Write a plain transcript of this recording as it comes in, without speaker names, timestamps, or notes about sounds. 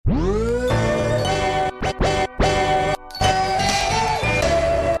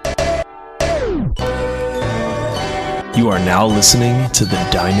are now listening to the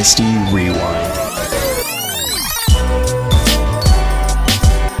Dynasty Rewind.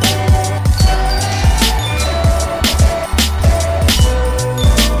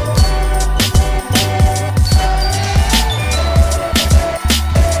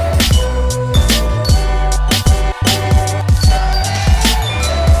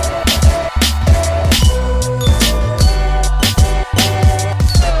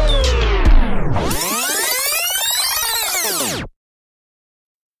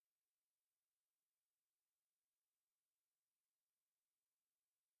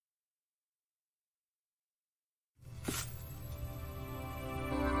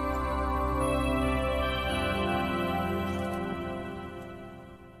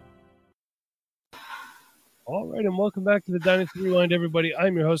 All right, and welcome back to the Dynasty Rewind, everybody.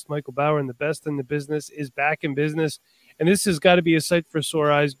 I'm your host, Michael Bauer, and the best in the business is back in business. And this has got to be a sight for sore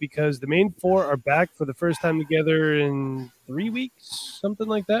eyes because the main four are back for the first time together in 3 weeks, something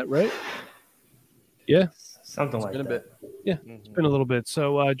like that, right? Yeah. Something like that. A bit. Yeah, it's been a little bit.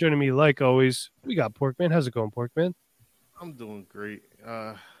 So joining me, like always, we got Porkman. How's it going, Porkman? I'm doing great.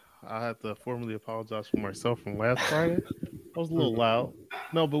 I have to formally apologize for myself from last Friday. I was a little loud.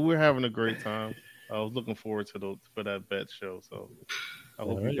 No, but we're having a great time. I was looking forward to that bet show, so I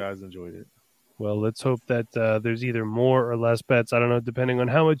hope you guys enjoyed it. Well, let's hope that there's either more or less bets. I don't know, depending on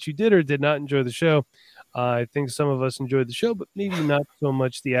how much you did or did not enjoy the show. I think some of us enjoyed the show, but maybe not so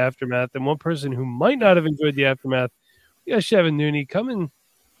much the aftermath. And one person who might not have enjoyed the aftermath, we got Chev and Nooney coming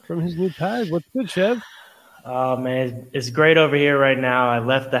from his new pad. What's good, Chev? Oh, man, it's great over here right now. I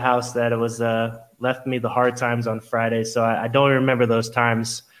left the house that it was left me the hard times on Friday, so I don't remember those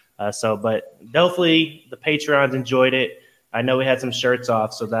times. But hopefully the Patreons enjoyed it. I know we had some shirts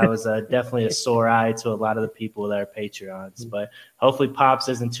off, so that was definitely a sore eye to a lot of the people that are Patreons. But hopefully Pops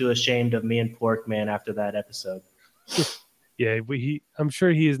isn't too ashamed of me and Porkman after that episode. Yeah, I'm sure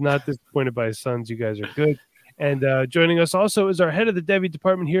he is not disappointed by his sons. You guys are good. And joining us also is our head of the Debbie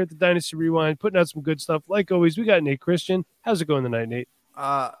department here at the Dynasty Rewind, putting out some good stuff. Like always, we got Nate Christian. How's it going tonight, Nate?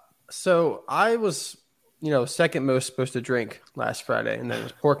 So I was, second most supposed to drink last Friday, and then it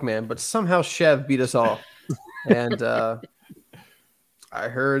was Porkman, but somehow Chev beat us all. And I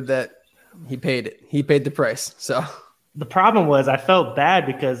heard that he paid it. He paid the price. So the problem was I felt bad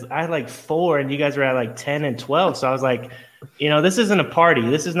because I had like 4 and you guys were at like 10 and 12. So I was like, this isn't a party.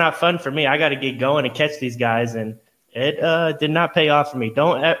 This is not fun for me. I got to get going and catch these guys. And it did not pay off for me.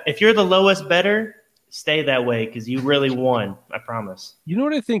 If you're the lowest bettor, stay that way because you really won. I promise. You know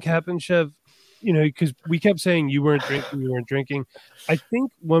what I think happened, Chev? Because we kept saying you weren't drinking. I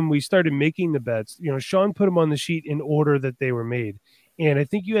think when we started making the bets, Sean put them on the sheet in order that they were made. And I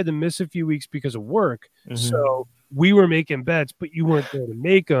think you had to miss a few weeks because of work. Mm-hmm. So we were making bets, but you weren't there to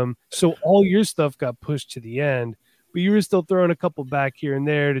make them. So all your stuff got pushed to the end. But you were still throwing a couple back here and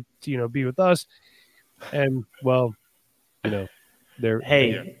there to be with us. And, well, the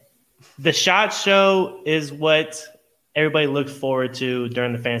SHOT Show is what everybody looks forward to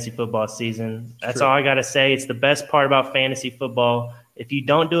during the fantasy football season. That's all I got to say. It's the best part about fantasy football. If you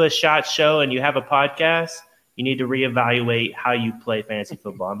don't do a SHOT Show and you have a podcast, you need to reevaluate how you play fantasy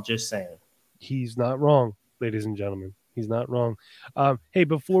football. I'm just saying. He's not wrong, ladies and gentlemen. He's not wrong. Hey,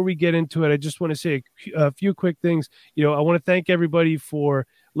 before we get into it, I just want to say a few quick things. I want to thank everybody for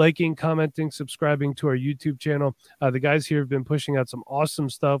liking, commenting, subscribing to our YouTube channel. The guys here have been pushing out some awesome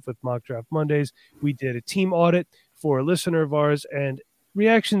stuff with Mock Draft Mondays. We did a team audit for a listener of ours, and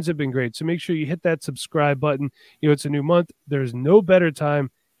reactions have been great. So make sure you hit that subscribe button. It's a new month. There's no better time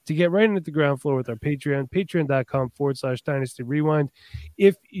to get right into the ground floor with our Patreon, patreon.com/Dynasty Rewind.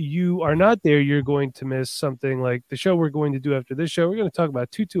 If you are not there, you're going to miss something like the show we're going to do after this show. We're going to talk about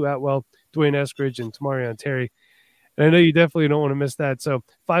Tutu Atwell, Dwayne Eskridge, and Tamarion Terry. And I know you definitely don't want to miss that. So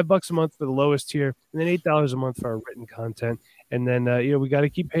 $5 a month for the lowest tier, and then $8 a month for our written content. And then, we got to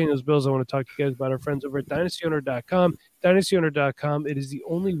keep paying those bills. I want to talk to you guys about our friends over at DynastyOwner.com. DynastyOwner.com, it is the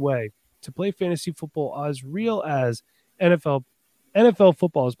only way to play fantasy football as real as NFL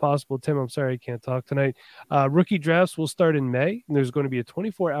football is possible. Tim, I'm sorry I can't talk tonight. Rookie drafts will start in May, and there's going to be a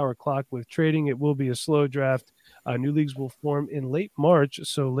 24-hour clock with trading. It will be a slow draft. New leagues will form in late March,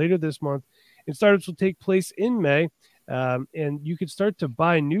 so later this month. And startups will take place in May, and you can start to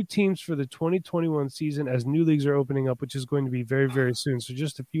buy new teams for the 2021 season as new leagues are opening up, which is going to be very, very soon. So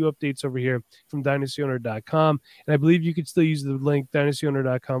just a few updates over here from DynastyOwner.com. And I believe you could still use the link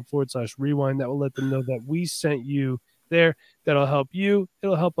DynastyOwner.com/rewind. That will let them know that we sent you there. That'll help you.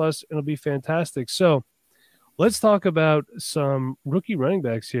 It'll help us. It'll be fantastic. So let's talk about some rookie running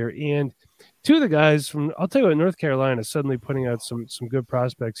backs here. And two of the guys from, I'll tell you what, North Carolina suddenly putting out some good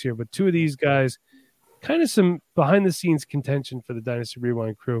prospects here. But two of these guys, kind of some behind the scenes contention for the Dynasty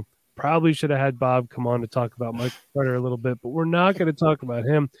Rewind crew. Probably should have had Bob come on to talk about Michael Carter a little bit, but we're not going to talk about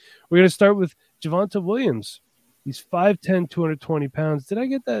him. We're going to start with Javonte Williams. He's 5'10", 220 pounds. Did I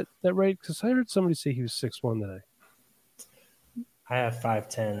get that right? Because I heard somebody say he was 6'1" today. I have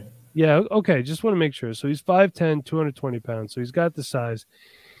 5'10". Yeah, okay. Just want to make sure. So he's 5'10", 220 pounds. So he's got the size.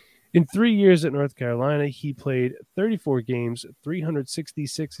 In 3 years at North Carolina, he played 34 games,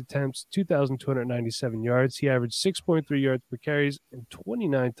 366 attempts, 2,297 yards. He averaged 6.3 yards per carries and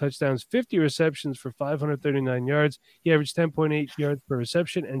 29 touchdowns, 50 receptions for 539 yards. He averaged 10.8 yards per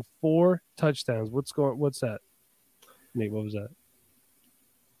reception and 4 touchdowns. What's that? Nate, what was that?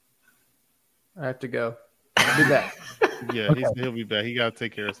 I have to go. I'll be back. Yeah, Okay. he'll be back. He got to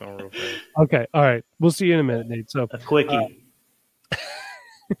take care of something real fast. Okay, all right. We'll see you in a minute, Nate. So A quickie.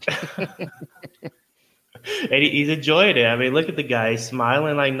 And he's enjoying it. I mean, look at the guy. He's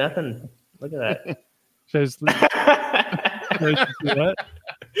smiling like nothing. Look at that. should I see what?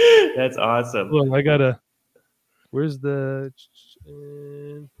 That's awesome. Well, I gotta. Where's the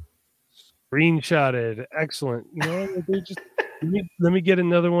screenshotted? Excellent. You know what? They just let me get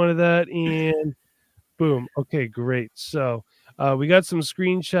another one of that, and boom. Okay, great. So we got some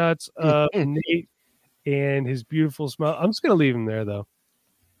screenshots of Nate and his beautiful smile. I'm just gonna leave him there though.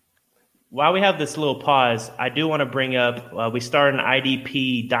 While we have this little pause, I do want to bring up we started an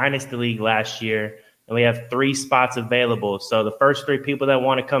IDP Dynasty League last year, and we have 3 spots available. So the first 3 people that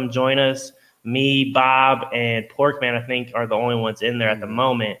want to come join us, me, Bob, and Porkman, I think, are the only ones in there at the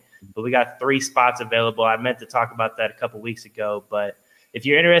moment. But we got 3 spots available. I meant to talk about that a couple weeks ago. But if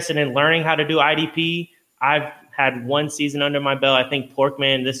you're interested in learning how to do IDP, I've had 1 season under my belt. I think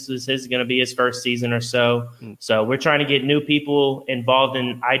Porkman, this is going to be his first season or so. So we're trying to get new people involved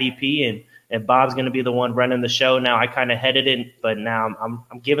in IDP, and Bob's going to be the one running the show. Now I kind of headed it, but now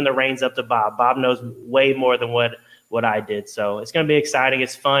I'm giving the reins up to Bob. Bob knows way more than what I did. So it's going to be exciting.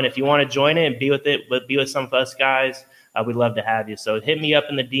 It's fun. If you want to join it and be with some of us guys, we'd love to have you. So hit me up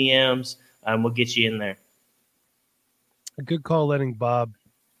in the DMs. We'll get you in there. A good call letting Bob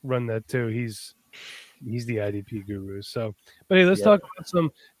run that too. He's the IDP guru. So, but hey, let's talk about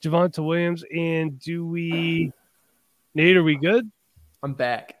some Javonte Williams. And Nate, are we good? I'm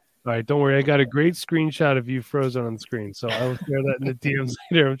back. All right, don't worry. I got a great screenshot of you frozen on the screen, so I will share that in the DMs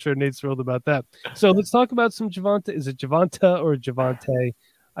later. I'm sure Nate's thrilled about that. So let's talk about some Javonte. Is it Javonte or Javonte?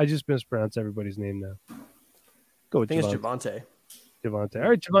 I just mispronounced everybody's name now. Go with I think Javonte. it's Javonte. All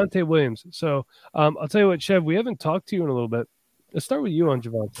right, Javonte Williams. So I'll tell you what, Chev, we haven't talked to you in a little bit. Let's start with you on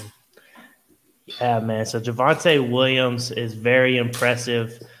Javonte. Yeah, man. So Javonte Williams is very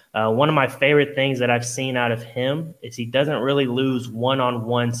impressive. One of my favorite things that I've seen out of him is he doesn't really lose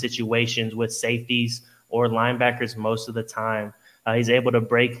one-on-one situations with safeties or linebackers most of the time. He's able to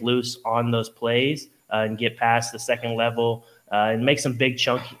break loose on those plays and get past the second level and make some big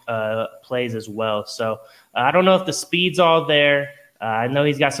chunk plays as well. So I don't know if the speed's all there. I know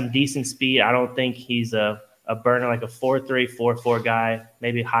he's got some decent speed. I don't think he's a burner like a 4.3, 4.4 guy,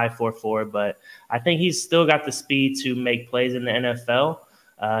 maybe high 4.4, but I think he's still got the speed to make plays in the NFL.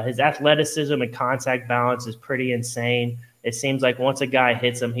 His athleticism and contact balance is pretty insane. It seems like once a guy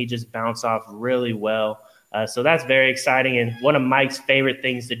hits him, he just bounces off really well. So that's very exciting. And one of Mike's favorite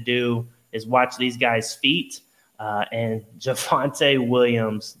things to do is watch these guys' feet. And Javonte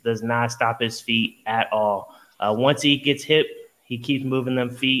Williams does not stop his feet at all. Once he gets hit, he keeps moving them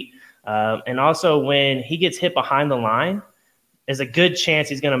feet. And also when he gets hit behind the line, there's a good chance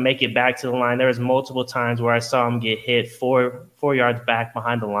he's going to make it back to the line. There was multiple times where I saw him get hit four yards back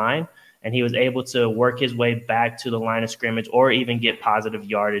behind the line, and he was able to work his way back to the line of scrimmage or even get positive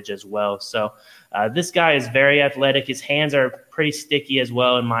yardage as well. So this guy is very athletic. His hands are pretty sticky as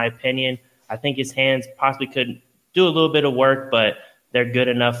well, in my opinion. I think his hands possibly could do a little bit of work, but they're good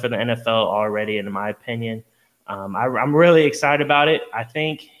enough for the NFL already, in my opinion. I'm really excited about it. I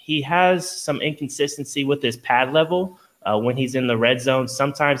think he has some inconsistency with his pad level. When he's in the red zone,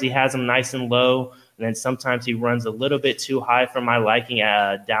 sometimes he has them nice and low, and then sometimes he runs a little bit too high for my liking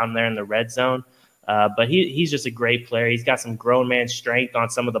down there in the red zone. But he's just a great player. He's got some grown man strength on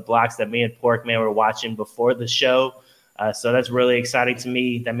some of the blocks that me and Porkman were watching before the show. So that's really exciting to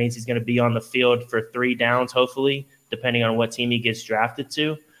me. That means he's going to be on the field for 3 downs, hopefully, depending on what team he gets drafted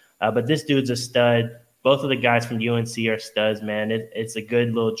to. But this dude's a stud. Both of the guys from UNC are studs, man. It's a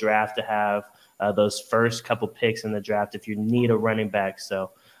good little draft to have. Those first couple picks in the draft if you need a running back.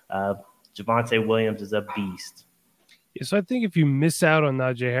 So Javonte Williams is a beast. Yeah, so I think if you miss out on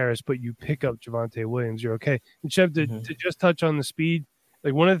Najee Harris, but you pick up Javonte Williams, you're okay. And Chev, to just touch on the speed,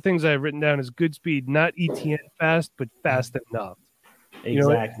 like one of the things I've written down is good speed, not ETN fast, but fast enough.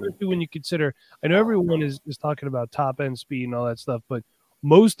 Exactly. Especially when you consider, I know everyone is talking about top end speed and all that stuff, but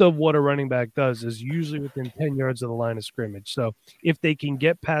most of what a running back does is usually within 10 yards of the line of scrimmage. So if they can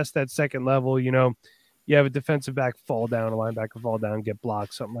get past that second level, you have a defensive back fall down, a linebacker fall down, get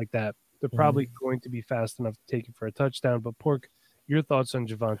blocked, something like that. They're probably going to be fast enough to take it for a touchdown. But Pork, your thoughts on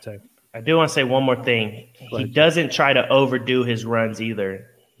Javonte? I do want to say one more thing. He doesn't try to overdo his runs either.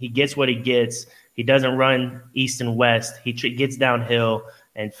 He gets what he gets. He doesn't run east and west. He gets downhill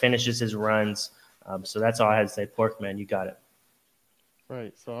and finishes his runs. So that's all I had to say. Pork, man, you got it.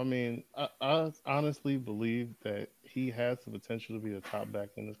 Right. So, I mean, I honestly believe that he has the potential to be the top back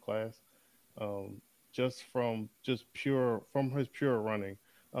in this class. Just from his pure running,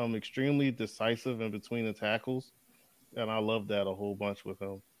 extremely decisive in between the tackles, and I love that a whole bunch with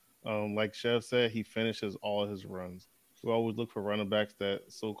him. Like Chev said, he finishes all his runs. We always look for running backs that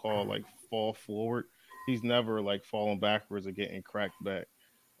so-called like fall forward. He's never like falling backwards or getting cracked back.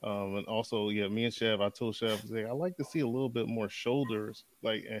 And also, me and Chev, I told Chev, I like to see a little bit more shoulders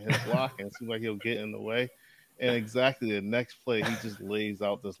like in his blocking. It seems like he'll get in the way. And exactly the next play, he just lays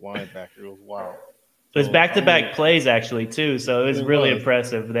out this linebacker. It was wild. It was back-to-back plays, actually, too. So it was really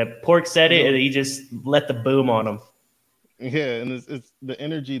impressive. That Pork said it, and he just let the boom on him. Yeah, and it's the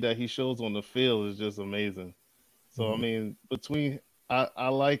energy that he shows on the field is just amazing. So, I mean,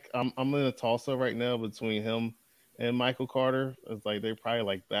 I'm in a toss-up right now between him and Michael Carter. It's like they're probably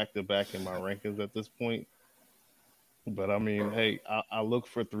like back-to-back in my rankings at this point. But, I mean, hey, I look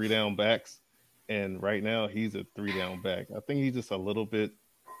for 3-down backs, and right now he's a 3-down back. I think he's just a little bit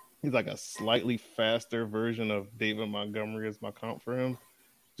 – he's like a slightly faster version of David Montgomery as my comp for him,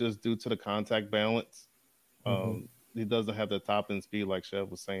 just due to the contact balance. He doesn't have the top end speed like Chev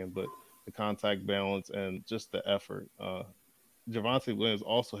was saying, but the contact balance and just the effort. Javonte Williams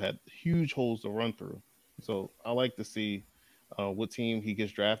also had huge holes to run through. So I like to see what team he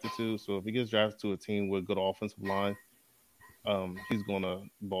gets drafted to. So if he gets drafted to a team with good offensive line, he's going to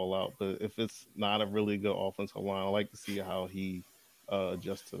ball out. But if it's not a really good offensive line, I like to see how he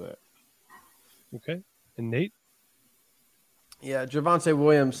adjust to that. Okay. And Nate? Yeah, Javonte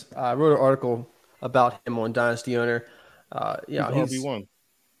Williams, I wrote an article about him on Dynasty Owner. He's RB1.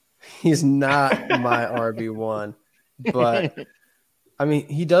 He's not my RB1, but I mean,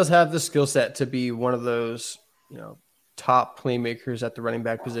 he does have the skill set to be one of those, top playmakers at the running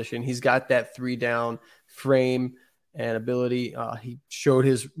back position. He's got that 3-down frame and ability. He showed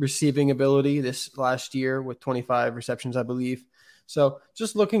his receiving ability this last year with 25 receptions, I believe. So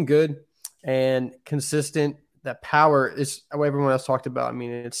just looking good and consistent. That power is what everyone else talked about. I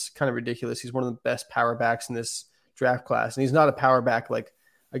mean, it's kind of ridiculous. He's one of the best power backs in this draft class. And he's not a power back like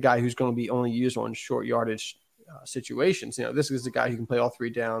a guy who's going to be only used on short yardage situations. This is a guy who can play all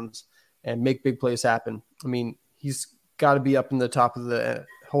 3 downs and make big plays happen. I mean, he's got to be up in the top of the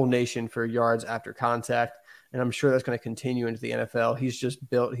whole nation for yards after contact. And I'm sure that's going to continue into the NFL. He's just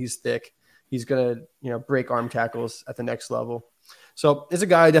built. He's thick. He's going to, break arm tackles at the next level. So it's a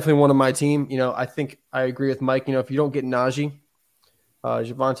guy definitely one of my team. I think I agree with Mike. If you don't get Najee,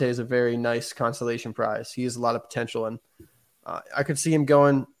 Javonte is a very nice consolation prize. He has a lot of potential, and I could see him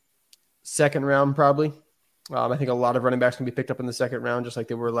going second round probably. I think a lot of running backs can be picked up in the second round, just like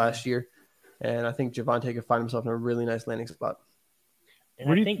they were last year. And I think Javonte could find himself in a really nice landing spot. And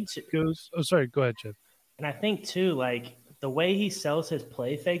Where I do you think think it goes? Oh, sorry. Go ahead, Chip. And I think too, like the way he sells his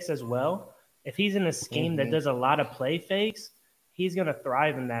play fakes as well. If he's in a scheme that does a lot of play fakes, he's going to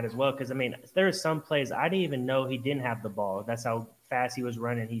thrive in that as well. Because, I mean, there are some plays I didn't even know he didn't have the ball. That's how fast he was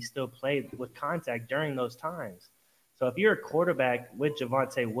running. He still played with contact during those times. So if you're a quarterback with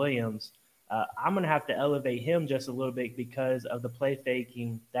Javonte Williams, I'm going to have to elevate him just a little bit because of the play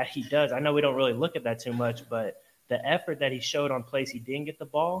faking that he does. I know we don't really look at that too much, but the effort that he showed on plays he didn't get the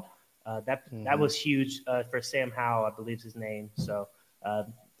ball, that was huge for Sam Howell, I believe is his name. So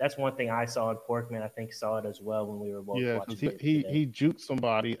that's one thing I saw in Porkman. I think saw it as well when we were both watching. Yeah, he juked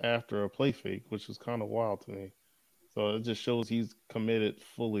somebody after a play fake, which was kind of wild to me. So it just shows he's committed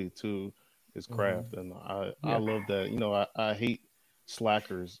fully to his craft, and I love that. I hate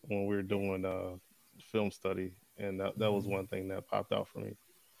slackers when we're doing film study, and that was one thing that popped out for me.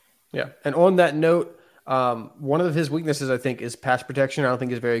 Yeah, and on that note, one of his weaknesses I think is pass protection. I don't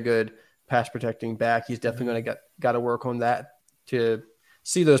think he's very good pass protecting back. He's definitely going to got to work on that to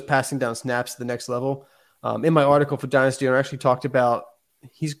see those passing down snaps at the next level. In my article for Dynasty, I actually talked about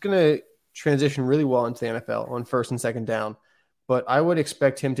he's going to transition really well into the NFL on first and second down, but I would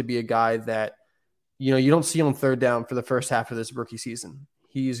expect him to be a guy that, you don't see on third down for the first half of this rookie season.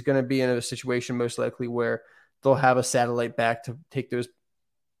 He's going to be in a situation most likely where they'll have a satellite back to take those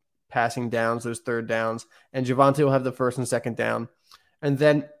passing downs, those third downs, and Javonte will have the first and second down. And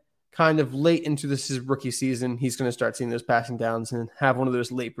then kind of late into his rookie season, he's going to start seeing those passing downs and have one of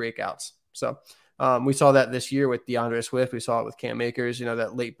those late breakouts. So we saw that this year with DeAndre Swift. We saw it with Cam Akers,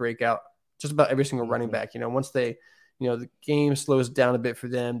 that late breakout, just about every single running back. Once they, the game slows down a bit for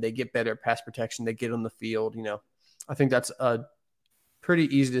them, they get better at pass protection, they get on the field. I think that's a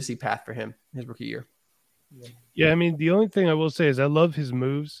pretty easy to see path for him his rookie year. Yeah, I mean, the only thing I will say is I love his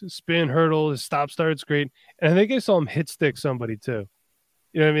moves, his spin, hurdle, his stop start's great. And I think I saw him hit stick somebody too.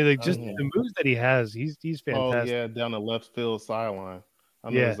 You know what I mean? Like just the moves that he has, he's fantastic. Oh yeah, down the left field sideline. I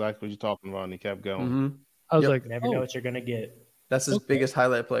know exactly what you're talking about, and he kept going. Mm-hmm. I was like, never know what you're gonna get. That's his biggest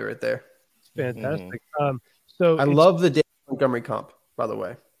highlight play right there. It's fantastic. So I love the David Montgomery comp, by the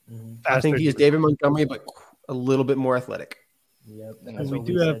way. I think he's David Montgomery, but a little bit more athletic. Yep, and we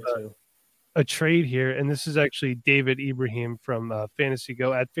do have a trade here, and this is actually David Ibrahim from Fantasy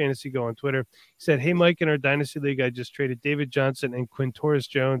Go at Fantasy Go on Twitter. He said, "Hey Mike, in our Dynasty League, I just traded David Johnson and Quintorris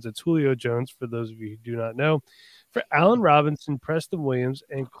Jones. It's Julio Jones for those of you who do not know, for Allen Robinson, Preston Williams,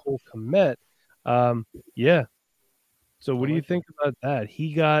 and Cole Kmet." Yeah. So what do you think about that?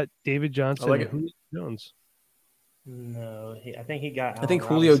 He got David Johnson and Julio Jones. No, I think he got. I think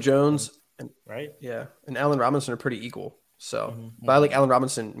Julio Jones, right? Yeah, and Allen Robinson are pretty equal. So, but I like Allen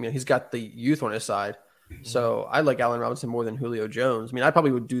Robinson. He's got the youth on his side. So I like Allen Robinson more than Julio Jones. I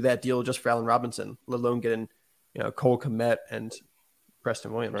probably would do that deal just for Allen Robinson, let alone getting, Cole Kmet and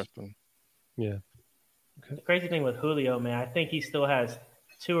Preston Williams. Yeah. Okay. The crazy thing with Julio, man, I think he still has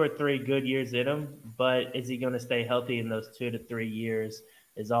 2 or 3 good years in him, but is he going to stay healthy in those 2 to 3 years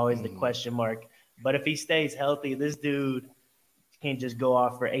is always the question mark. But if he stays healthy, this dude can just go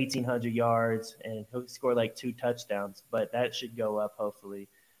off for 1,800 yards and he'll score like 2 touchdowns, but that should go up hopefully.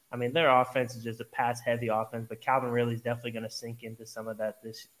 Their offense is just a pass-heavy offense, but Calvin Ridley is definitely going to sink into some of that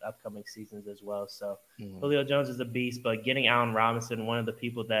this upcoming seasons as well. So Julio Jones is a beast, but getting Allen Robinson, one of the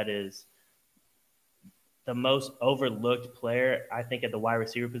people that is the most overlooked player, I think, at the wide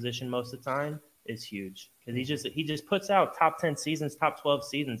receiver position most of the time, is huge because he just puts out top 10 seasons, top 12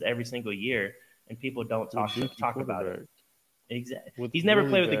 seasons every single year, and people don't talk about it. Exactly. He's never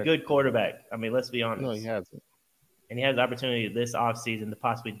played with a good quarterback. Let's be honest. No, he hasn't. And he has the opportunity this offseason to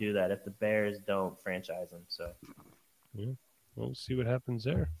possibly do that if the Bears don't franchise him. So, yeah, we'll see what happens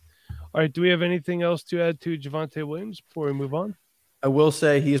there. All right. Do we have anything else to add to Javonte Williams before we move on? I will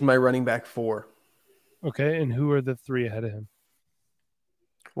say he's my running back 4. Okay. And who are the 3 ahead of him?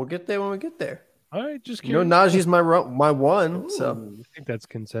 We'll get there when we get there. All right. Just curious. Najee's my 1. Ooh, so I think that's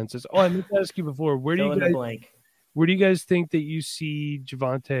consensus. Oh, I meant to ask you before. Where do you guys think that you see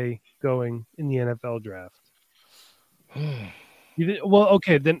Javonte going in the NFL draft? Well,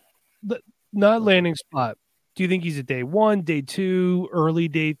 okay, then not landing spot. Do you think he's a day 1, day 2, early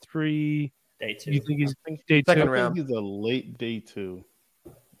day 3? Day 2. You think he's day 2? Second round. He's a late day 2.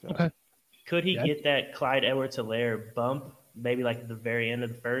 Okay. Could he get that Clyde Edwards-Helaire bump? Maybe like at the very end of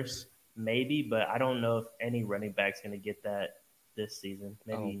the first, maybe, but I don't know if any running back's going to get that this season.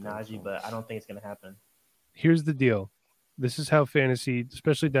 Maybe Najee, but I don't think it's going to happen. Here's the deal. This is how fantasy,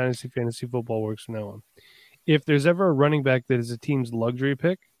 especially dynasty fantasy football, works from now on. If there's ever a running back that is a team's luxury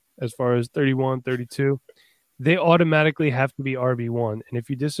pick, as far as 31, 32, they automatically have to be RB1. And if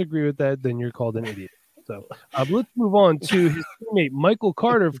you disagree with that, then you're called an idiot. So let's move on to his teammate, Michael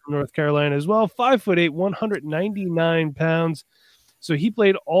Carter from North Carolina as well. 5'8", 199 pounds. So he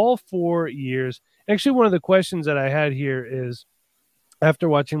played all 4 years. Actually, one of the questions that I had here is, after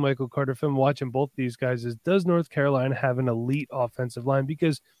watching Michael Carter film, watching both these guys, is does North Carolina have an elite offensive line?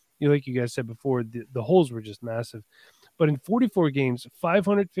 Because, like you guys said before, the holes were just massive. But in 44 games,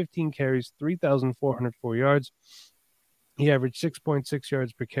 515 carries, 3,404 yards. He averaged 6.6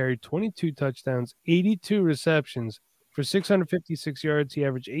 yards per carry, 22 touchdowns, 82 receptions. For 656 yards, he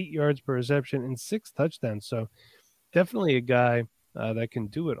averaged 8 yards per reception and 6 touchdowns. So definitely a guy that can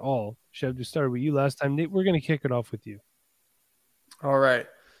do it all. Sheb, we started with you last time. Nate, we're going to kick it off with you. All right.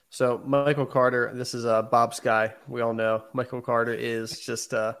 So Michael Carter, this is Bob's guy. We all know Michael Carter is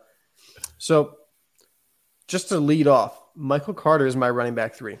just so just to lead off, Michael Carter is my running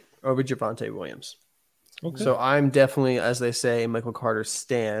back 3 over Javonte Williams. Okay. So I'm definitely, as they say, Michael Carter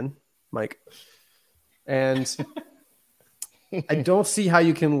stan, Mike. And I don't see how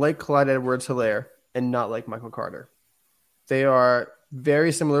you can like Clyde Edwards-Helaire and not like Michael Carter. They are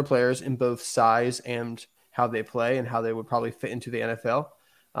very similar players in both size and how they play and how they would probably fit into the NFL.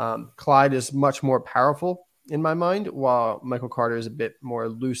 Clyde is much more powerful in my mind, while Michael Carter is a bit more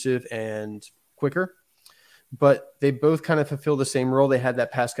elusive and quicker. But they both kind of fulfill the same role. They had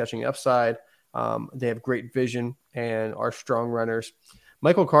that pass catching upside. They have great vision and are strong runners.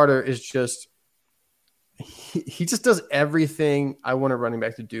 Michael Carter is just he just does everything I want a running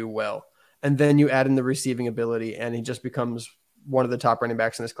back to do well. And then you add in the receiving ability, and he just becomes one of the top running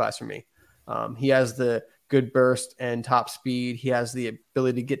backs in this class for me. He has the good burst and top speed. He has the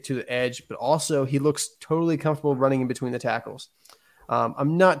ability to get to the edge, but also he looks totally comfortable running in between the tackles.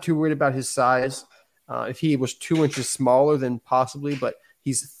 I'm not too worried about his size. If he was 2 inches smaller, then possibly, but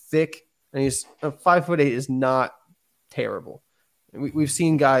he's thick, and he's 5'8" is not terrible. We've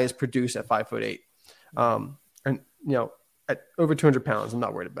seen guys produce at 5'8", and at over 200 pounds. I'm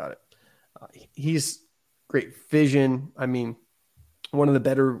not worried about it. He's great vision. I mean, one of the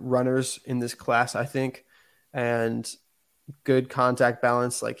better runners in this class, I think, and good contact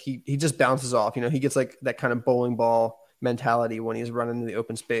balance. Like he just bounces off. He gets like that kind of bowling ball mentality when he's running in the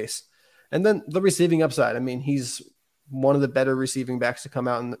open space. And then the receiving upside. I mean, he's one of the better receiving backs to come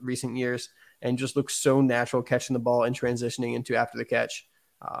out in recent years, and just looks so natural catching the ball and transitioning into after the catch.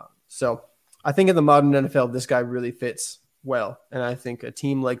 So I think in the modern NFL, this guy really fits well. And I think a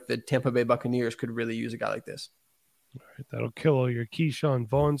team like the Tampa Bay Buccaneers could really use a guy like this. All right, that'll kill all your Keyshawn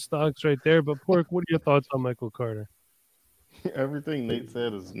Vaughn stocks right there. But Pork, what are your thoughts on Michael Carter? Everything Nate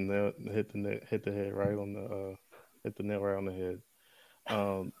said is hit the head right on the hit the nail right on the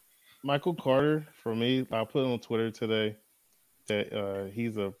head. Michael Carter, for me, I put on Twitter today that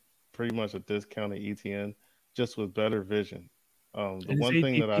he's pretty much a discounted ETN, just with better vision. The one his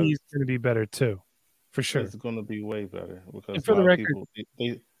thing ADP that I is going to be better too, for sure. It's going to be way better because And for the record,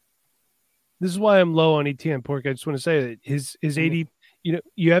 this is why I'm low on ETN, Pork. I just want to say that his ADP,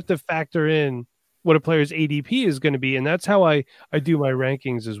 you have to factor in what a player's ADP is going to be, and that's how I do my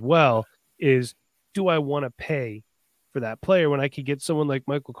rankings as well. Is do I want to pay for that player when I could get someone like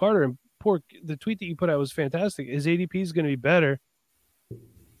Michael Carter? And Pork, the tweet that you put out was fantastic. His ADP is going to be better.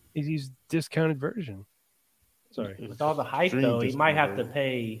 He's discounted version. Sorry. With all the hype, though, he might have to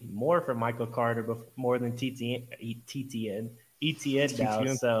pay more for Michael Carter, more than ETN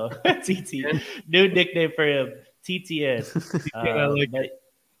now. So TTN, new nickname for him, TTN. But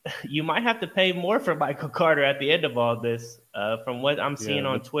you might have to pay more for Michael Carter at the end of all this. From what I'm seeing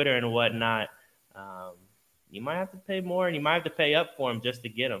on Twitter and whatnot, you might have to pay more, and you might have to pay up for him just to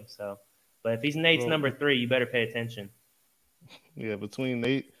get him. So, but if he's Nate's number 3, you better pay attention. Yeah, between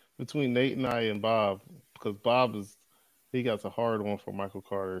Nate and I and Bob, because Bob he got a hard one for Michael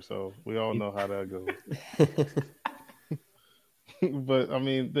Carter, so we all know how that goes. But I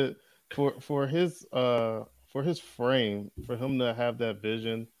mean, for his frame, for him to have that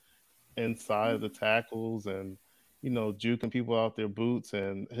vision inside the tackles and juking people out their boots,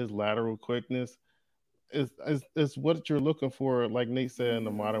 and his lateral quickness is what you're looking for. Like Nate said, in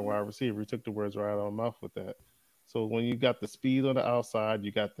the modern wide receiver, he took the words right out of my mouth with that. So when you got the speed on the outside,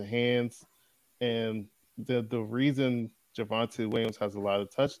 you got the hands, and the reason Javonte Williams has a lot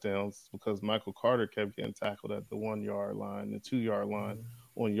of touchdowns because Michael Carter kept getting tackled at the 1 yard line, the 2 yard line,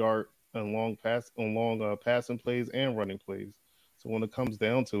 on long passing plays and running plays. So when it comes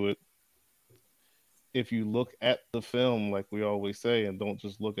down to it, if you look at the film, like we always say, and don't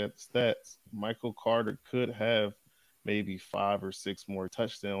just look at the stats, Michael Carter could have maybe 5 or 6 more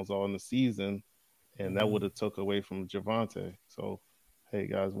touchdowns all in the season, and that would have took away from Javonte. So, hey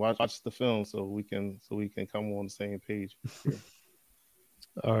guys, watch the film so we can come on the same page.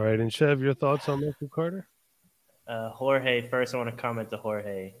 All right, and Chev, your thoughts on Michael Carter? Jorge, first I want to comment to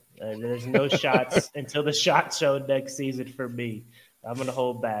Jorge. There's no shots until the shot show next season for me. I'm going to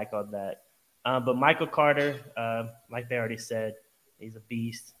hold back on that. But Michael Carter, like they already said, he's a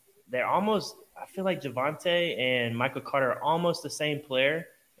beast. They're almost – I feel like Javonte and Michael Carter are almost the same player,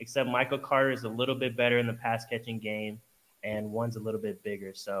 except Michael Carter is a little bit better in the pass-catching game, and one's a little bit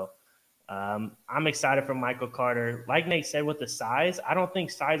bigger. So I'm excited for Michael Carter. Like Nate said, with the size, I don't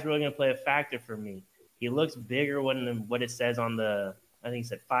think size is really going to play a factor for me. He looks bigger than what it says on the – I think it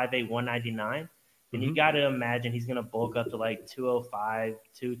said 5'8", 199. And you got to imagine he's going to bulk up to like 205,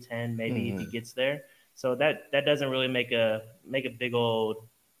 210 maybe if he gets there. So that doesn't really make a big old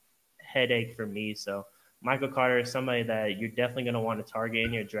headache for me. So Michael Carter is somebody that you're definitely going to want to target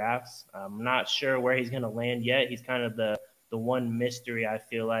in your drafts. I'm not sure where he's going to land yet. He's kind of the one mystery. I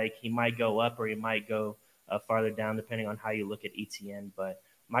feel like he might go up or he might go farther down depending on how you look at ETN. But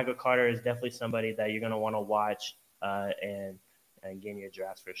Michael Carter is definitely somebody that you're going to want to watch and get in your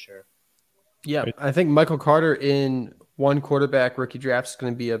drafts for sure. Yeah, I think Michael Carter in one quarterback rookie draft is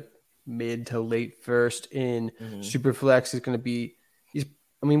going to be a mid to late first. In Superflex, he's going to be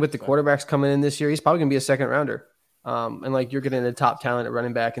with the quarterbacks coming in this year, he's probably going to be a second rounder. And like you're getting a top talent at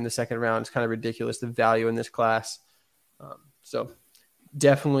running back in the second round. It's kind of ridiculous, the value in this class. So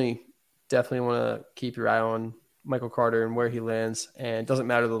definitely want to keep your eye on Michael Carter and where he lands. And it doesn't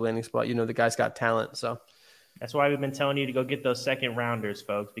matter the landing spot. The guy's got talent. So That's why we've been telling you to go get those second rounders,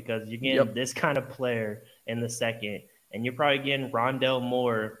 folks, because you're getting this kind of player in the second, and you're probably getting Rondell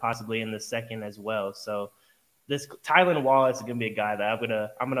Moore possibly in the second as well. So this Tylan Wallace is gonna be a guy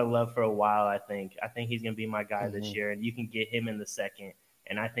that I'm gonna love for a while. I think he's gonna be my guy this year, and you can get him in the second,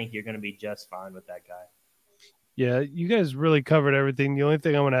 and I think you're gonna be just fine with that guy. Yeah, you guys really covered everything. The only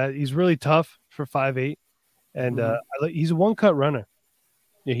thing I want to add, he's really tough for 5'8", and he's a one-cut runner.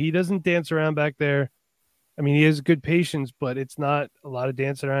 Yeah, he doesn't dance around back there. I mean, he has good patience, but it's not a lot of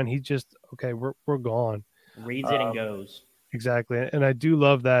dancing around. He's just, okay, we're gone. Reads it and goes. Exactly, and I do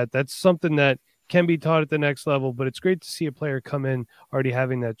love that. That's something that can be taught at the next level, but it's great to see a player come in already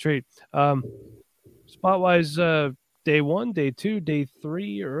having that trait. Spot-wise, day 1, day 2, day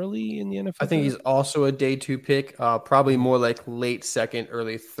 3, early in the NFL? I think he's also a day 2 pick, probably more like late second,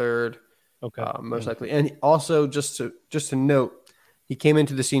 early third, most likely. And also, just to note, he came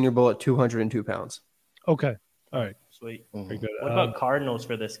into the Senior Bowl at 202 pounds. Okay, all right. Sweet. Very good. What about Cardinals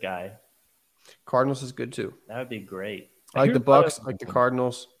for this guy? Cardinals is good too. That would be great. I like the Bucks, I like the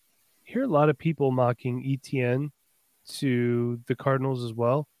Cardinals. I hear a lot of people mocking ETN to the Cardinals as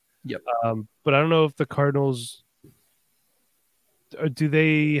well. Yep. But I don't know if the Cardinals do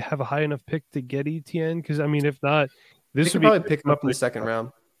they have a high enough pick to get ETN? Because I mean, if not, this would probably pick him up in the second round.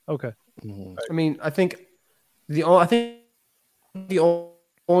 Okay. I mean, I think the only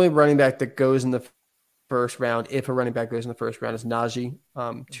running back that goes in the first round, if a running back goes in the first round, is Najee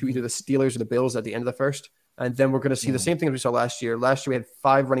to either the Steelers or the Bills at the end of the first. And then we're going to see the same thing as we saw last year. Last year, we had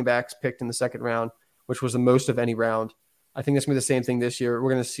 5 running backs picked in the second round, which was the most of any round. I think that's going to be the same thing this year.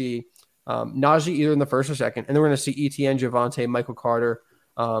 We're going to see Najee either in the first or second, and then we're going to see ETN, Javonte, Michael Carter,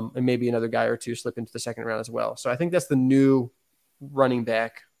 and maybe another guy or two slip into the second round as well. So I think that's the new running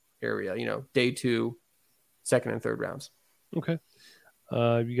back area, day 2, second and third rounds. Okay.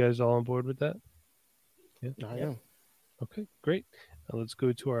 You guys all on board with that? Yeah, I am. Okay, great. Now let's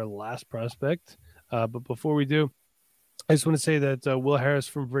go to our last prospect. But before we do, I just want to say that Will Harris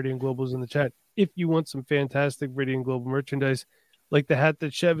from Viridian Global is in the chat. If you want some fantastic Viridian Global merchandise, like the hat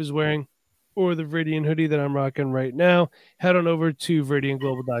that Chev is wearing or the Viridian hoodie that I'm rocking right now, head on over to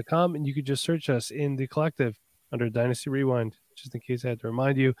viridianglobal.com and you can just search us in the collective under Dynasty Rewind, just in case I had to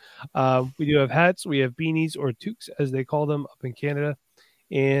remind you. We do have hats. We have beanies or toques, as they call them up in Canada.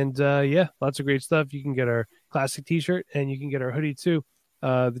 And lots of great stuff. You can get our classic t-shirt and you can get our hoodie too.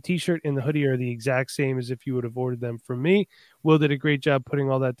 The t-shirt and the hoodie are the exact same as if you would have ordered them from me. Will did a great job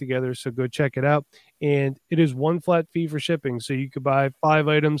putting all that together, so go check it out. And it is one flat fee for shipping, so you could buy 5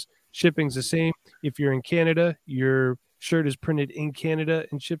 items. Shipping's the same. If you're in Canada, your shirt is printed in Canada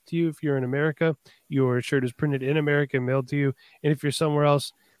and shipped to you. If you're in America, your shirt is printed in America and mailed to you. And if you're somewhere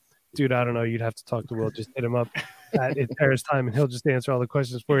else, dude, I don't know. You'd have to talk to Will. Just hit him up at Paris time, and he'll just answer all the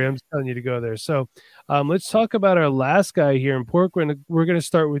questions for you. I'm just telling you to go there. So let's talk about our last guy here in Pork. We're going to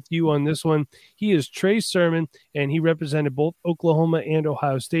start with you on this one. He is Trey Sermon, and he represented both Oklahoma and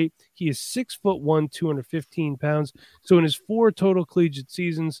Ohio State. He is 6'1", 215 pounds. So in his 4 total collegiate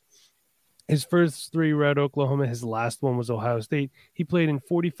seasons, his first 3 were at Oklahoma. His last one was Ohio State. He played in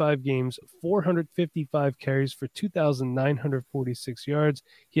 45 games, 455 carries for 2,946 yards.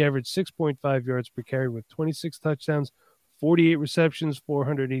 He averaged 6.5 yards per carry with 26 touchdowns, 48 receptions,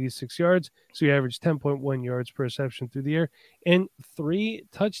 486 yards. So he averaged 10.1 yards per reception through the air and 3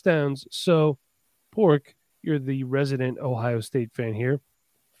 touchdowns. So, Pork, you're the resident Ohio State fan here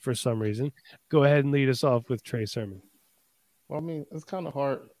for some reason. Go ahead and lead us off with Trey Sermon. Well, I mean, it's kind of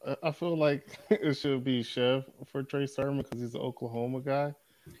hard. I feel like it should be Chev for Trey Sermon because he's an Oklahoma guy.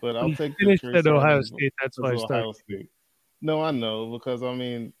 But I'll take the Trey at Ohio Sermon State. That's why I started. Ohio State. No, I know because I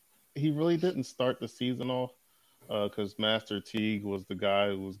mean, he really didn't start the season off because Master Teague was the guy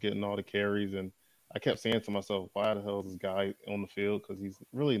who was getting all the carries, and I kept saying to myself, "Why the hell is this guy on the field?" Because he's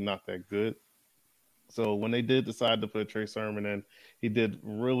really not that good. So when they did decide to put Trey Sermon in, he did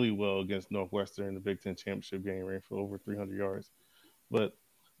really well against Northwestern in the Big Ten championship game, ran for over 300 yards. But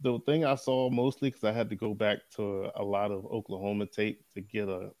the thing I saw mostly, because I had to go back to a lot of Oklahoma tape to get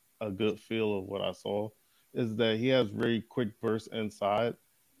a good feel of what I saw, is that he has very quick bursts inside,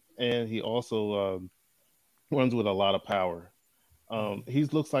 and he also runs with a lot of power. He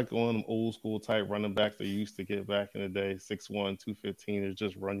looks like one of them old school type running backs that you used to get back in the day, 6'1", 215, is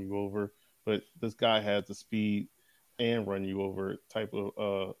just run you over. But this guy has the speed and run you over type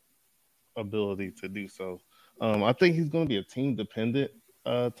of ability to do so. I think he's going to be a team dependent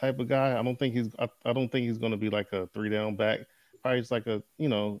type of guy. I don't think he's going to be like a 3-down back. Probably just like a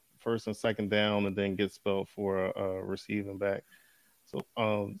first and second down and then get spelled for a receiving back. So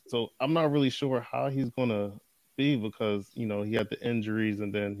I'm not really sure how he's going to be because he had the injuries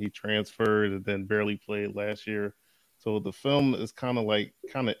and then he transferred and then barely played last year. So the film is kind of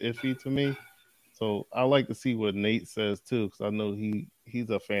iffy to me. So I like to see what Nate says too, because I know he's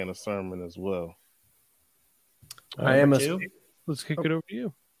a fan of Sermon as well. I am Let's kick it over to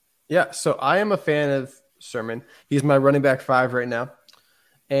you. Yeah, so I am a fan of Sermon. He's my running back 5 right now.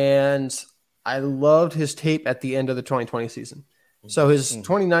 And I loved his tape at the end of the 2020 season. So his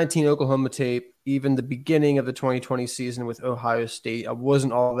 2019 Oklahoma tape, even the beginning of the 2020 season with Ohio State, I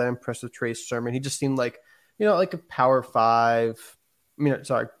wasn't all that impressed with Trey Sermon. He just seemed like, like a Power 5.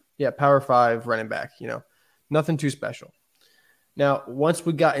 Power 5 running back, nothing too special. Now, once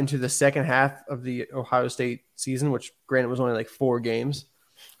we got into the second half of the Ohio State season, which granted was only like 4 games,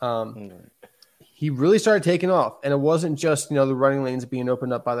 he really started taking off. And it wasn't just, the running lanes being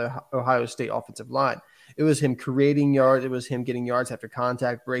opened up by the Ohio State offensive line. It was him creating yards. It was him getting yards after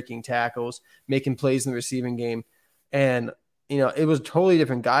contact, breaking tackles, making plays in the receiving game. And, it was a totally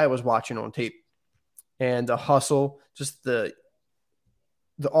different guy I was watching on tape. And the hustle, just the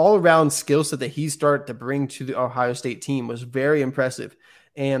all-around skill set that he started to bring to the Ohio State team was very impressive.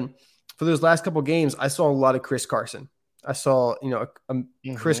 And for those last couple of games, I saw a lot of Chris Carson. I saw, a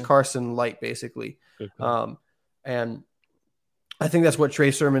Chris Carson light, basically. And I think that's what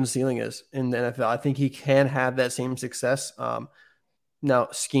Trey Sermon's ceiling is in the NFL. I think he can have that same success. Now,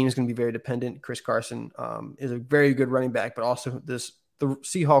 scheme is going to be very dependent. Chris Carson is a very good running back, but also the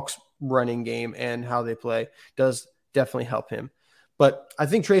Seahawks running game and how they play does definitely help him. But I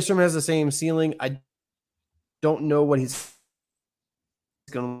think Trey Sermon has the same ceiling. I don't know what he's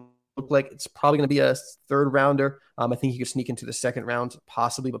going to look like. It's probably going to be a 3rd rounder. I think he could sneak into the 2nd round,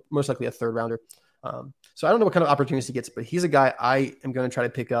 possibly, but most likely a 3rd rounder. So I don't know what kind of opportunities he gets, but he's a guy I am going to try to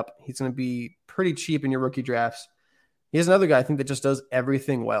pick up. He's going to be pretty cheap in your rookie drafts. He's another guy I think that just does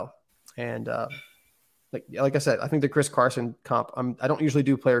everything well. And like I said, I think the Chris Carson comp, I don't usually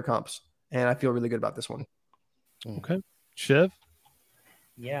do player comps, and I feel really good about this one. Okay. Chev?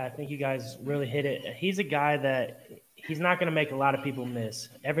 Yeah, I think you guys really hit it. He's a guy that he's not going to make a lot of people miss.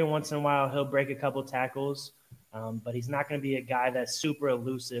 Every once in a while, he'll break a couple tackles, but he's not going to be a guy that's super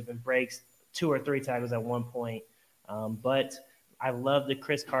elusive and breaks 2 or 3 tackles at one point. But I love the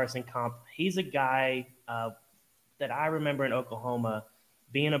Chris Carson comp. He's a guy that I remember in Oklahoma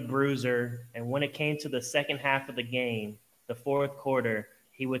being a bruiser, and when it came to the second half of the game, the 4th quarter,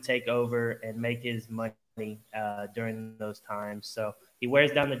 he would take over and make his money during those times. So he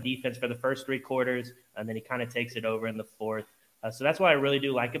wears down the defense for the first 3 quarters, and then he kind of takes it over in the 4th. So that's what I really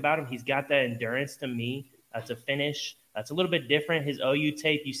do like about him. He's got that endurance to me to finish. It's a little bit different. His OU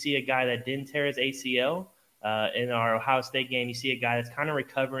tape, you see a guy that didn't tear his ACL. In our Ohio State game, you see a guy that's kind of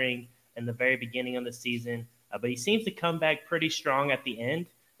recovering in the very beginning of the season. But he seems to come back pretty strong at the end.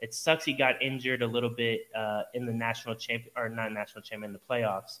 It sucks he got injured a little bit in the in the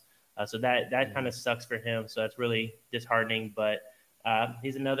playoffs. So that kind of sucks for him. So that's really disheartening. But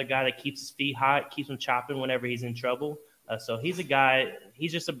he's another guy that keeps his feet hot, keeps him chopping whenever he's in trouble. So he's a guy,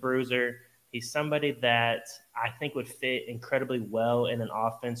 he's just a bruiser. He's somebody that I think would fit incredibly well in an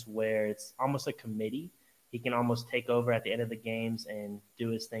offense where it's almost a committee. He can almost take over at the end of the games and do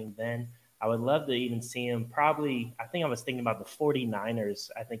his thing then. I would love to even see him I think I was thinking about the 49ers.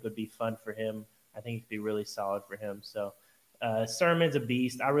 I think would be fun for him. I think it could be really solid for him. So Sermon's a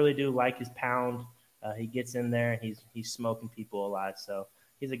beast. I really do like his pound. He gets in there and he's smoking people a lot. So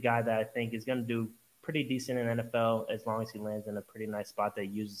he's a guy that I think is going to do pretty decent in NFL as long as he lands in a pretty nice spot that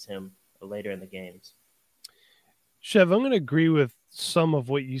uses him later in the games. Chev, I'm going to agree with some of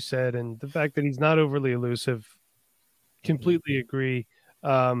what you said, and the fact that he's not overly elusive, completely agree.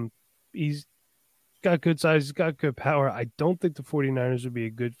 He's got good size, he's got good power. I don't think the 49ers would be a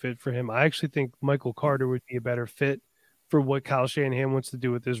good fit for him. I actually think Michael Carter would be a better fit for what Kyle Shanahan wants to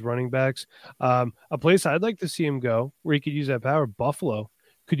do with his running backs. A place I'd like to see him go where he could use that power, Buffalo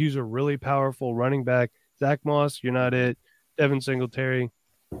could use a really powerful running back. Zach Moss, you're not it. Devin Singletary,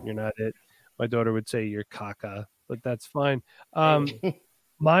 you're not it. My daughter would say you're caca, but that's fine.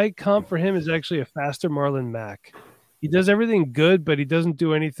 My comp for him is actually a faster Marlon Mack. He does everything good, but he doesn't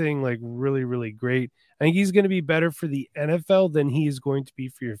do anything like really, really great. I think he's going to be better for the NFL than he is going to be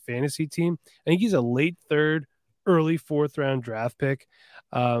for your fantasy team. I think he's a late 3rd, early 4th round draft pick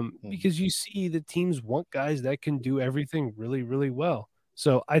because you see the teams want guys that can do everything really, really well.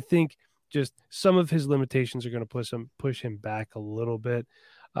 So I think just some of his limitations are going to push him back a little bit.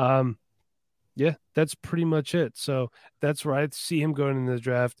 Yeah, that's pretty much it. So that's where I see him going in the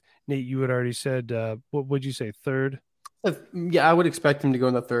draft. Nate, you had already said, what would you say, 3rd? Yeah, I would expect him to go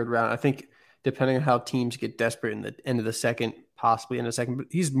in the 3rd round. I think depending on how teams get desperate in the end of the 2nd, possibly in the 2nd, but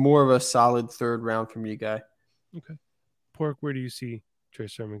he's more of a solid 3rd round for me guy. Okay. Pork, where do you see Trey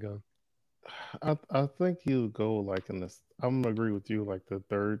Sermon going? I think he'll go like in this. I'm gonna agree with you, like the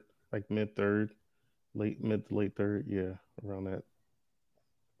third, like mid third, mid to late third. Yeah, around All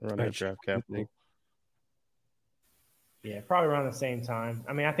that right, Chef, draft what do you think? capital. Yeah, probably around the same time.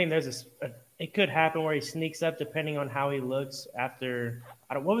 I mean, I think it could happen where he sneaks up depending on how he looks after.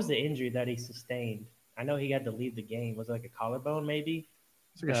 What was the injury that he sustained? I know he had to leave the game. Was it like a collarbone, maybe?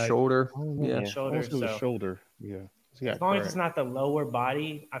 It's like a shoulder. I don't know. Yeah. I Shoulder. want to say it was So shoulder. Yeah, he as got long as it's cracked. not the lower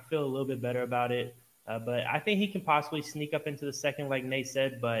body, I feel a little bit better about it. But I think he can possibly sneak up into the second, like Nate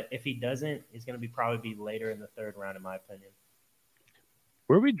said. But if he doesn't, he's going to probably be later in the third round, in my opinion.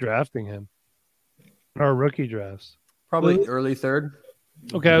 Where are we drafting him? Our rookie drafts. Probably Well, early third.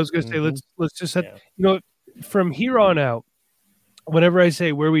 Okay, I was gonna say Mhm. let's just set, Yeah. from here on out, whenever I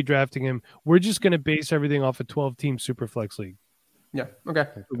say where are we drafting him, we're just gonna base everything off a 12-team superflex league. Yeah. Okay.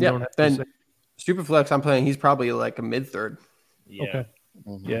 We Yeah. don't have to Then say, Superflex, I'm playing. He's probably like a mid third. Yeah. okay.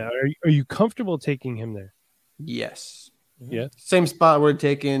 Mhm. Yeah. Are you comfortable taking him there? Yes. Yeah. Same spot we're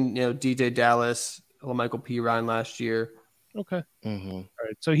taking, DJ Dallas, Michael P. Ryan last year. Okay. Mhm. All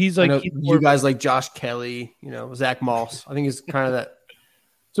right. So he's I like know he's more you of a- guys like Josh Kelly, Zach Moss. I think he's kind of that.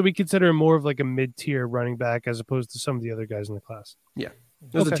 so we consider him more of like a mid-tier running back as opposed to some of the other guys in the class.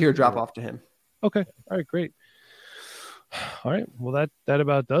 There's a Okay. tier drop off to him. Okay. All right. Great. All right. Well, that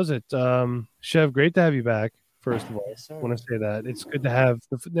about does it. Chev, great to have you back. First of all, Yes, sir. I want to say that it's good to have.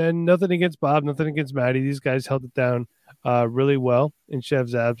 And nothing against Bob, nothing against Maddie. These guys held it down really well in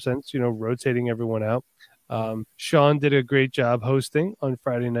Chev's absence. Rotating everyone out. Sean did a great job hosting on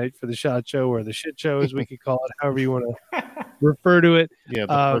Friday night for the shot show or the shit show, as we could call it, however you want to refer to it. Yeah,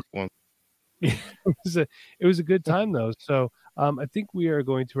 the first one. It was a good time though. So I think we are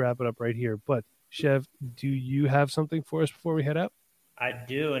going to wrap it up right here. But Chev, do you have something for us before we head out? I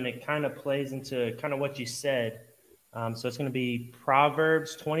do, and it kind of plays into kind of what you said. So it's going to be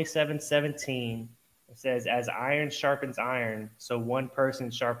Proverbs 27:17. It says, "As iron sharpens iron, so one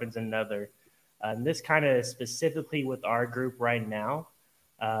person sharpens another." And this kind of specifically with our group right now.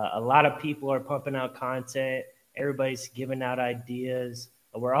 A lot of people are pumping out content. Everybody's giving out ideas.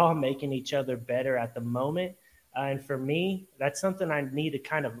 We're all making each other better at the moment. And for me, that's something I need to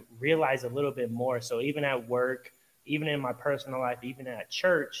kind of realize a little bit more. So even at work, even in my personal life, even at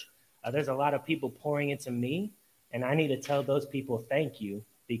church, there's a lot of people pouring into me. And I need to tell those people thank you,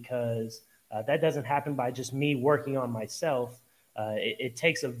 because that doesn't happen by just me working on myself. It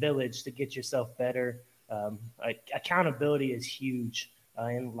takes a village to get yourself better. Accountability is huge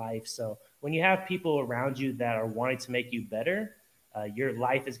in life. So when you have people around you that are wanting to make you better, your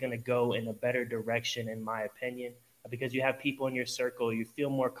life is going to go in a better direction, in my opinion, because you have people in your circle, you feel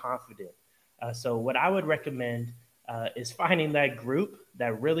more confident. So what I would recommend is finding that group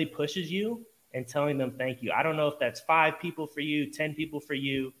that really pushes you and telling them thank you. I don't know if that's 5 people for you, 10 people for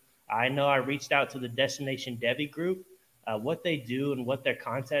you. I know I reached out to the Destination Debbie group. What they do and what their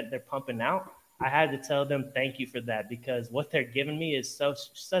content they're pumping out, I had to tell them thank you for that, because what they're giving me is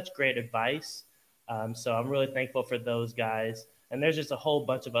such great advice. So I'm really thankful for those guys. And there's just a whole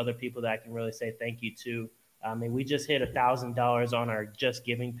bunch of other people that I can really say thank you to. I mean, we just hit $1,000 on our Just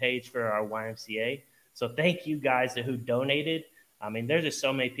Giving page for our YMCA. So thank you guys who donated. I mean, there's just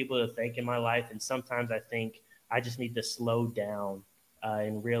so many people to thank in my life. And sometimes I think I just need to slow down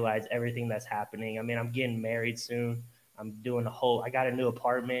and realize everything that's happening. I mean, I'm getting married soon. I got a new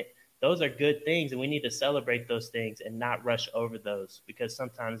apartment. Those are good things, and we need to celebrate those things and not rush over those, because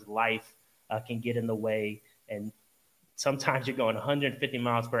sometimes life can get in the way, and sometimes you're going 150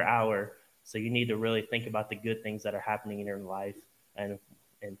 miles per hour. So you need to really think about the good things that are happening in your life and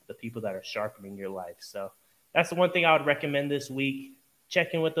the people that are sharpening your life. So that's the one thing I would recommend this week.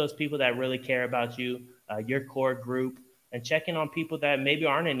 Check in with those people that really care about you, your core group, and check in on people that maybe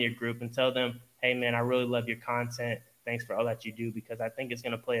aren't in your group and tell them, hey, man, I really love your content. Thanks for all that you do, because I think it's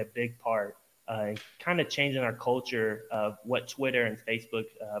going to play a big part in kind of changing our culture of what Twitter and Facebook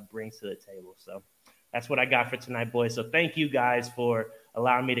brings to the table. So that's what I got for tonight, boys. So thank you guys for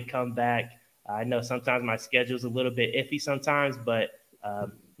allowing me to come back. I know sometimes my schedule is a little bit iffy sometimes, but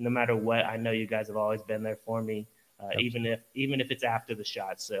no matter what, I know you guys have always been there for me, even if it's after the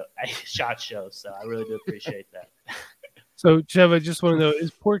shot show. So I really do appreciate that. So, Chev, I just want to know,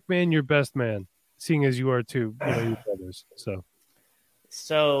 is Pork Man your best man, seeing as you are too, your brothers?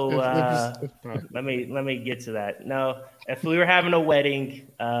 So let me get to that. No, if we were having a wedding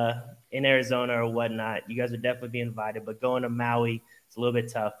in Arizona or whatnot, you guys would definitely be invited. But going to Maui, it's a little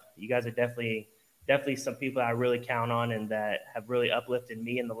bit tough. You guys are definitely some people I really count on and that have really uplifted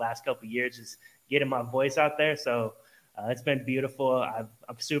me in the last couple of years, just getting my voice out there. So it's been beautiful.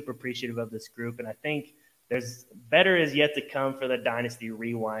 I'm super appreciative of this group, and I think there's better is yet to come for the Dynasty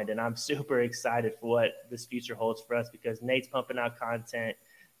Rewind, and I'm super excited for what this future holds for us because Nate's pumping out content,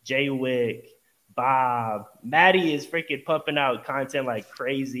 Jay Wick, Bob, Maddie is freaking pumping out content like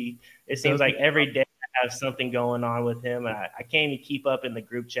crazy. It seems like every day I have something going on with him. I can't even keep up in the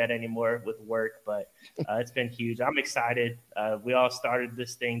group chat anymore with work, but it's been huge. I'm excited. We all started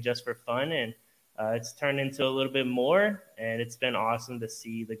this thing just for fun, and it's turned into a little bit more, and it's been awesome to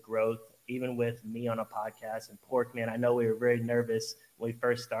see the growth, even with me on a podcast and Porkman. I know we were very nervous when we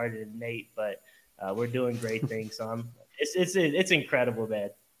first started, and Nate, but we're doing great things. So it's incredible, man.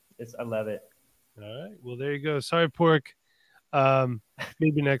 I love it. All right. Well, there you go. Sorry, Pork.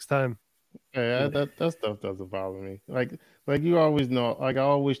 Maybe next time. Yeah, that stuff doesn't bother me. Like you always know. Like I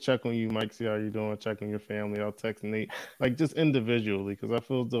always check on you, Mike. See how you're doing. Check on your family. I'll text Nate, like just individually, because I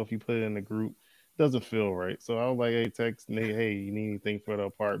feel as though if you put it in a group, it doesn't feel right. So I was like, hey, text Nate. Hey, you need anything for the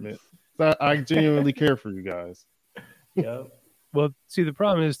apartment? So I genuinely care for you guys. Yeah. Well, see, the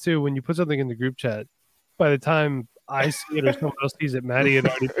problem is too when you put something in the group chat. By the time I see it or someone else sees it, Maddie had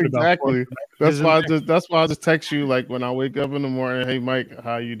already put exactly. That's why I just text you like when I wake up in the morning. Hey, Mike,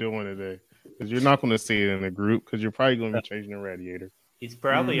 how you doing today? Because you're not going to see it in the group because you're probably going to be changing the radiator. He's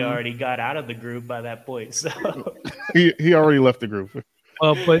probably already got out of the group by that point. So he already left the group.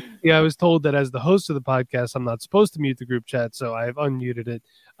 Well, but yeah, I was told that as the host of the podcast, I'm not supposed to mute the group chat, so I've unmuted it.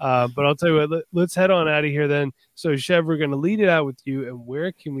 But I'll tell you what, let's head on out of here then. So, Chev, we're going to lead it out with you. And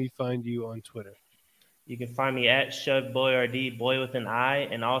where can we find you on Twitter? You can find me at ShugBoyRD, boy with an I.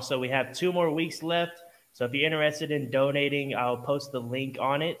 And also, we have 2 more weeks left. So if you're interested in donating, I'll post the link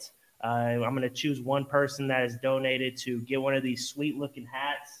on it. I'm going to choose one person that has donated to get one of these sweet-looking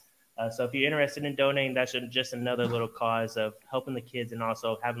hats. So if you're interested in donating, that's just another little cause of helping the kids and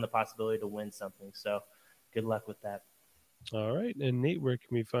also having the possibility to win something. So good luck with that. All right. And Nate, where can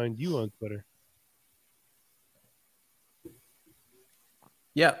we find you on Twitter?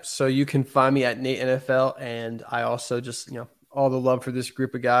 Yeah, so you can find me at Nate NFL, and I also just, all the love for this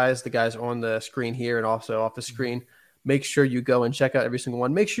group of guys, the guys on the screen here and also off the screen. Make sure you go and check out every single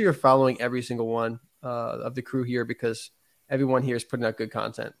one. Make sure you're following every single one of the crew here because everyone here is putting out good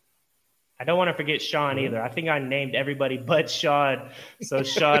content. I don't want to forget Sean either. I think I named everybody but Sean. So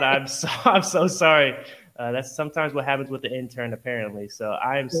Sean, I'm so sorry. That's sometimes what happens with the intern, apparently. So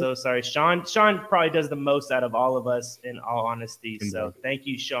I am so sorry. Sean probably does the most out of all of us, in all honesty. So thank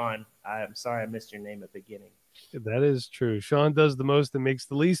you, Sean. I'm sorry I missed your name at the beginning. That is true. Sean does the most and makes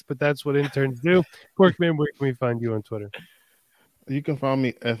the least, but that's what interns do. Porkman, where can we find you on Twitter? You can find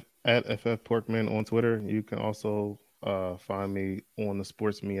me at FF Porkman on Twitter. You can also find me on the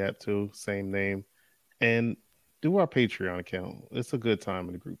Sports Me app too, same name. And do our Patreon account. It's a good time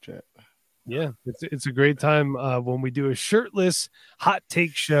in the group chat. Yeah, it's a great time when we do a shirtless hot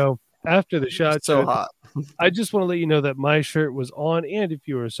take show after the shot. It's so hot. I just want to let you know that my shirt was on, and if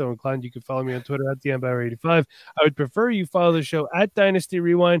you are so inclined, you can follow me on Twitter at TheEmpire85. I would prefer you follow the show at Dynasty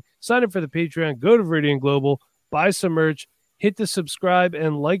Rewind. Sign up for the Patreon. Go to Viridian Global. Buy some merch. Hit the subscribe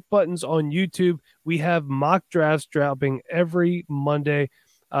and like buttons on YouTube. We have mock drafts dropping every Monday.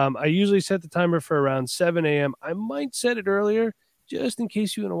 I usually set the timer for around 7 a.m. I might set it earlier, just in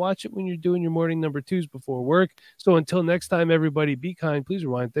case you want to watch it when you're doing your morning number 2s before work. So until next time, everybody, be kind. Please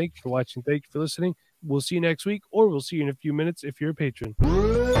rewind. Thank you for watching. Thank you for listening. We'll see you next week, or we'll see you in a few minutes if you're a patron.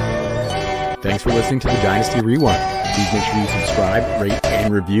 Thanks for listening to the Dynasty Rewind. Please make sure you subscribe, rate,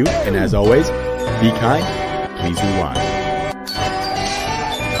 and review. And as always, be kind. Please rewind.